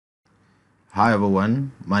Hi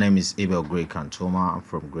everyone, my name is Abel Gray Cantoma. I'm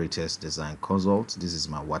from GREYTEST Design Consult. This is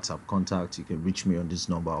my WhatsApp contact. You can reach me on this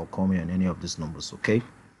number or call me on any of these numbers, okay?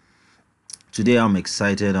 Today I'm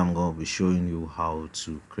excited. I'm going to be showing you how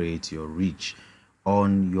to create your reach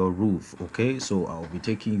on your roof, okay? So I'll be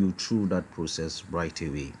taking you through that process right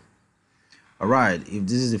away. Alright, if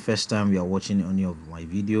this is the first time you are watching any of my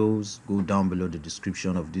videos, go down below the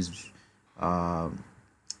description of this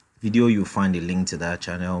video. You'll find a link to that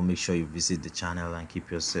channel. Make sure you visit the channel and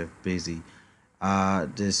keep yourself busy.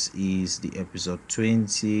 This is the episode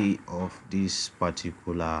 20 of this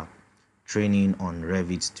particular training on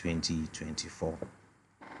Revit 2024.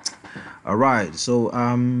 All right, so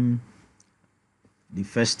the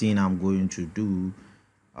first thing I'm going to do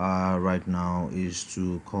right now is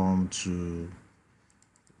to come to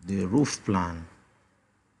the roof plan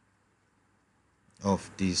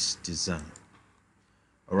of this design.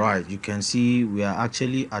 All right, you can see we are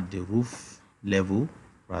actually at the roof level,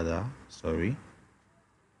 sorry.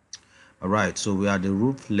 All right, so we are at the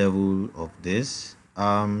roof level of this.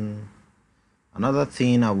 Another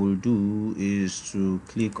thing I will do is to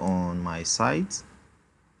click on my site.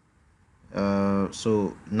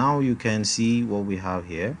 So now you can see what we have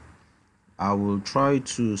here. I will try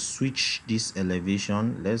to switch this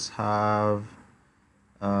elevation. Let's have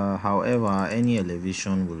however any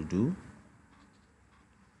elevation will do.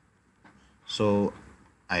 So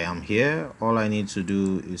I am here. All I need to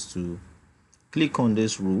do is to click on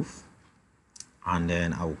this roof and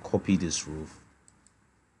then I will copy this roof.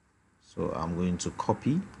 So I'm going to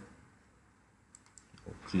copy.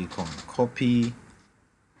 I'll click on copy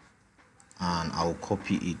and I'll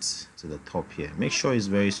copy it to the top here. Make sure it's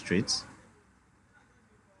very straight.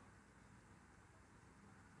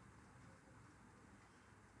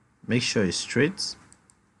 Make sure it's straight.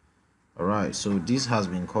 All right, so this has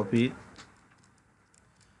been copied.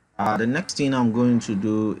 The next thing I'm going to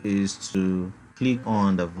do is to click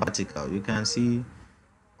on the vertical. You can see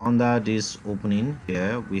under this opening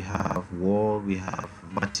here we have wall, we have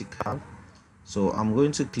vertical. So I'm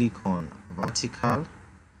going to click on vertical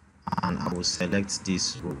and I will select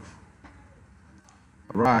this roof.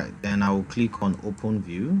 All right, then I will click on open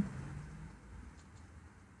view.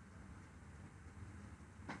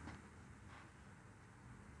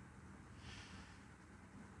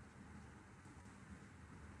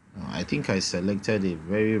 I think I selected a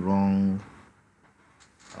very wrong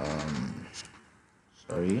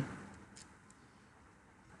sorry,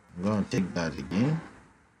 I'm going to take that again.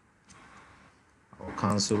 I'll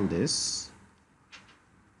cancel this.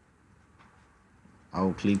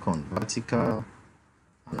 I'll click on vertical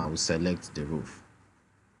and I will select the roof.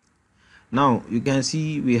 Now you can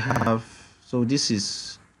see we have, so this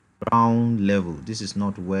is ground level. This is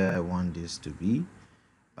not where I want this to be.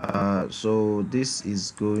 So this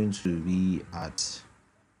is going to be at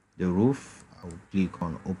the roof. I will click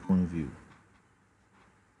on open view.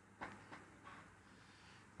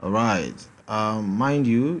 All right, mind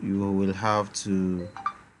you, you will have to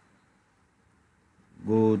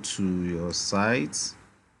go to your site.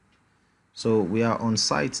 So we are on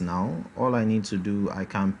site now. All I need to do, I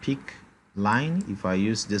can pick line. If I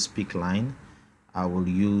use this pick line, I will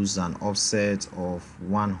use an offset of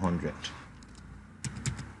 100.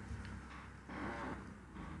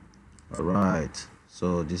 All right,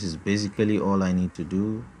 so this is basically all I need to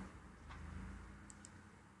do.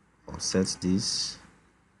 Offset this.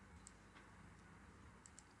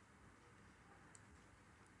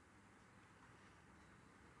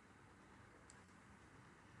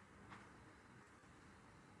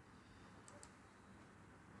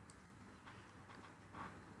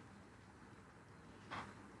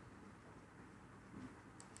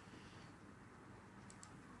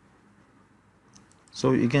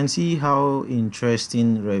 So you can see how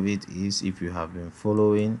interesting Revit is if you have been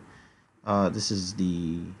following. This is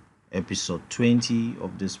the episode 20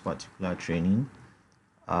 of this particular training.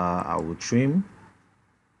 I will trim.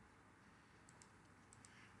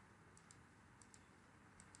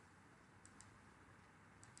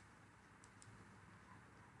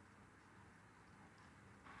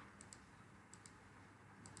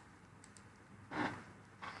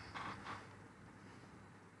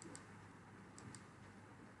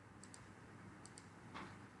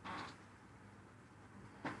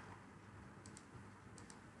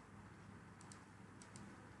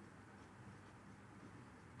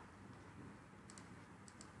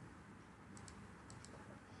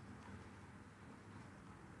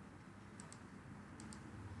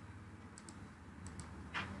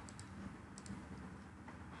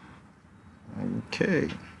 Okay,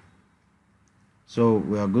 so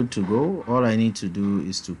we are good to go. All I need to do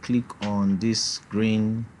is to click on this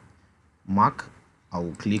green mark. I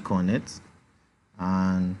will click on it,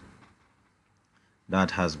 and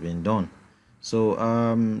that has been done. So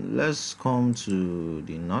let's come to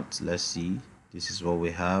the knot. Let's see, this is what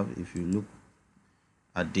we have. If you look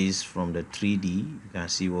at this from the 3D, you can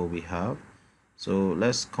see what we have. So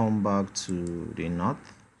let's come back to the knot,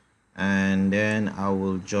 and then I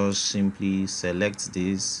will just simply select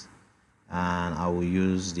this, and I will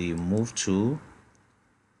use the move tool.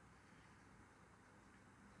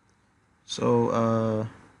 So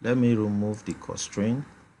let me remove the constraint.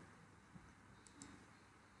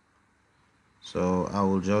 So I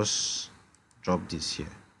will just drop this here.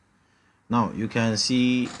 Now you can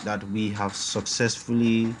see that we have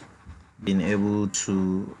successfully been able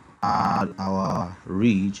to add our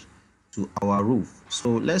ridge to our roof.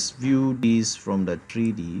 So let's view this from the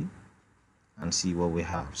 3D and see what we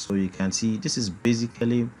have. So you can see this is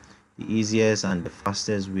basically the easiest and the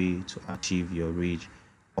fastest way to achieve your ridge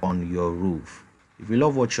on your roof. If you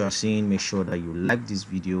love what you are seeing, make sure that you like this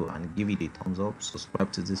video and give it a thumbs up.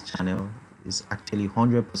 Subscribe to this channel. It's actually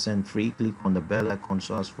 100% free. Click on the bell icon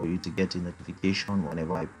so as for you to get a notification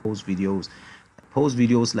whenever I post videos. I post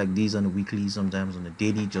videos like these on a weekly, sometimes on a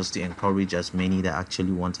daily, just to encourage as many that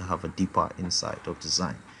actually want to have a deeper insight of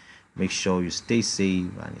design. Make sure you stay safe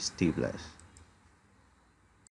and stay blessed.